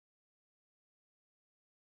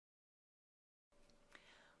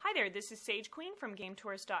Hi there, this is Sage Queen from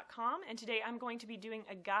GameTourist.com, and today I'm going to be doing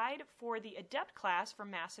a guide for the Adept class for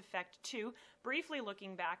Mass Effect 2, briefly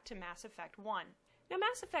looking back to Mass Effect 1. Now,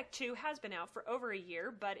 Mass Effect 2 has been out for over a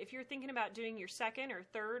year, but if you're thinking about doing your second or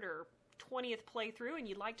third or 20th playthrough and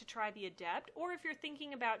you'd like to try the Adept, or if you're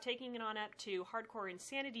thinking about taking it on up to Hardcore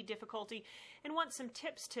Insanity difficulty and want some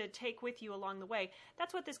tips to take with you along the way,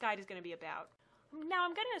 that's what this guide is going to be about. Now,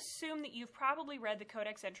 I'm going to assume that you've probably read the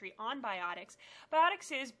Codex entry on biotics.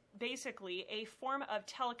 Biotics is basically a form of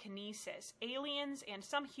telekinesis. Aliens and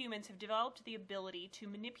some humans have developed the ability to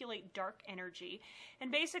manipulate dark energy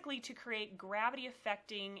and basically to create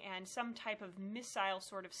gravity-affecting and some type of missile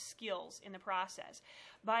sort of skills in the process.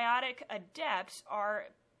 Biotic adepts are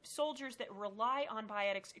soldiers that rely on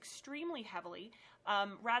biotics extremely heavily.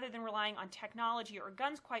 Rather than relying on technology or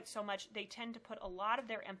guns quite so much, they tend to put a lot of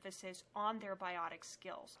their emphasis on their biotic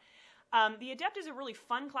skills. The Adept is a really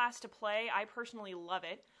fun class to play. I personally love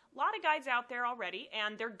it. A lot of guides out there already,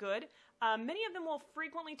 and they're good. Many of them will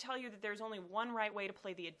frequently tell you that there's only one right way to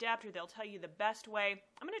play the Adept, or they'll tell you the best way.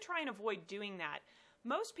 I'm going to try and avoid doing that.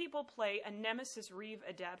 Most people play a Nemesis Reeve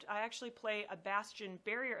Adept. I actually play a Bastion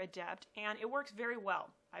Barrier Adept, and it works very well.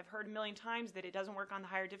 I've heard a million times that it doesn't work on the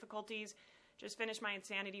higher difficulties. Just finished my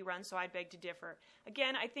Insanity run, so I'd beg to differ.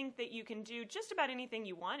 Again, I think that you can do just about anything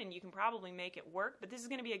you want, and you can probably make it work, but this is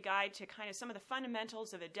going to be a guide to kind of some of the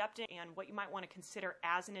fundamentals of Adepting and what you might want to consider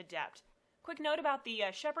as an Adept. Quick note about the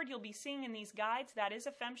Shepherd you'll be seeing in these guides. That is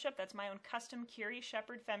a FemShep. That's my own custom Curie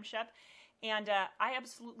Shepherd FemShep. And I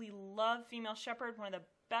absolutely love female Shepherd, one of the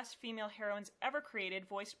best female heroines ever created,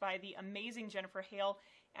 voiced by the amazing Jennifer Hale,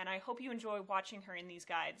 and I hope you enjoy watching her in these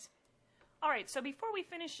guides. Alright, so before we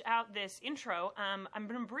finish out this intro, I'm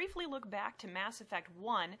going to briefly look back to Mass Effect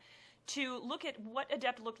 1 to look at what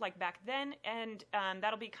Adept looked like back then, and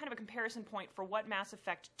that'll be kind of a comparison point for what Mass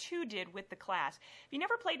Effect 2 did with the class. If you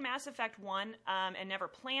never played Mass Effect 1 and never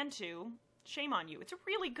plan to, shame on you. It's a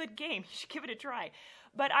really good game. You should give it a try.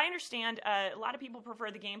 But I understand a lot of people prefer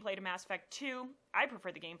the gameplay to Mass Effect 2. I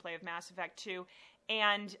prefer the gameplay of Mass Effect 2.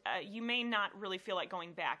 And you may not really feel like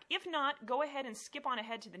going back. If not, go ahead and skip on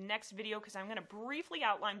ahead to the next video because I'm going to briefly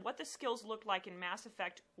outline what the skills looked like in Mass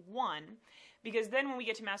Effect 1, because then when we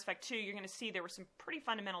get to Mass Effect 2, you're going to see there were some pretty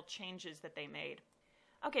fundamental changes that they made.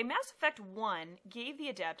 Okay, Mass Effect 1 gave the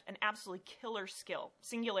Adept an absolutely killer skill,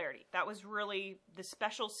 Singularity. That was really the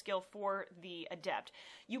special skill for the Adept.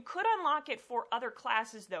 You could unlock it for other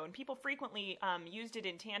classes, though, and people frequently used it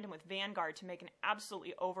in tandem with Vanguard to make an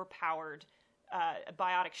absolutely overpowered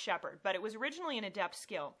biotic Shepherd, but it was originally an Adept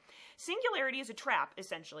skill. Singularity is a trap,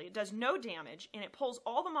 essentially. It does no damage, and it pulls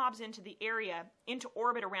all the mobs into the area, into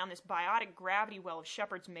orbit around this biotic gravity well of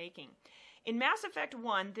Shepard's making. In Mass Effect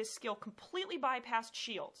 1, this skill completely bypassed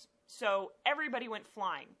shields, so everybody went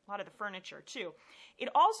flying. A lot of the furniture, too. It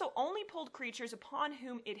also only pulled creatures upon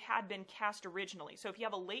whom it had been cast originally, so if you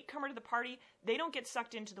have a latecomer to the party, they don't get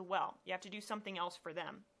sucked into the well. You have to do something else for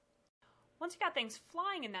them. Once you got things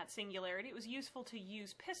flying in that Singularity, it was useful to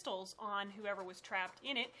use pistols on whoever was trapped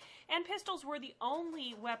in it, and pistols were the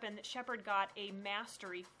only weapon that Shepard got a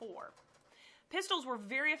mastery for. Pistols were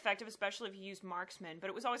very effective, especially if you used marksmen, but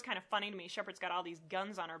it was always kind of funny to me. Shepard's got all these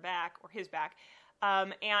guns on her back, or his back,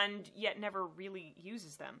 and yet never really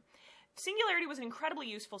uses them. Singularity was an incredibly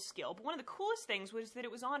useful skill, but one of the coolest things was that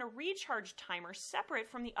it was on a recharge timer separate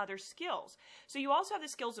from the other skills. So you also have the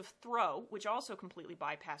skills of Throw, which also completely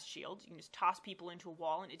bypassed shields. You can just toss people into a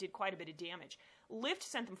wall, and it did quite a bit of damage. Lift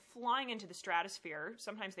sent them flying into the stratosphere.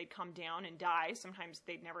 Sometimes they'd come down and die. Sometimes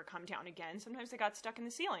they'd never come down again. Sometimes they got stuck in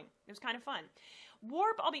the ceiling. It was kind of fun.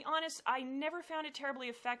 Warp, I'll be honest, I never found it terribly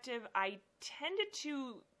effective. I tended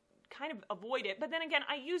to kind of avoid it, but then again,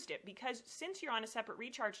 I used it because since you're on a separate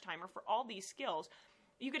recharge timer for all these skills,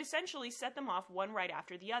 you could essentially set them off one right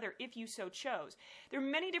after the other if you so chose. There are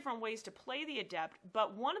many different ways to play the Adept,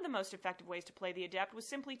 but one of the most effective ways to play the Adept was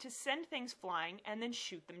simply to send things flying and then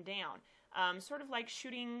shoot them down. Sort of like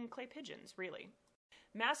shooting clay pigeons, really.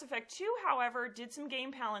 Mass Effect 2, however, did some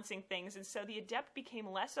game balancing things, and so the Adept became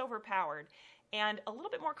less overpowered and a little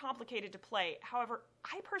bit more complicated to play. However,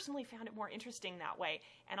 I personally found it more interesting that way,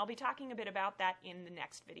 and I'll be talking a bit about that in the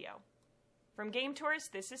next video. From Game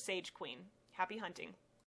Tourist, this is Sage Queen. Happy hunting.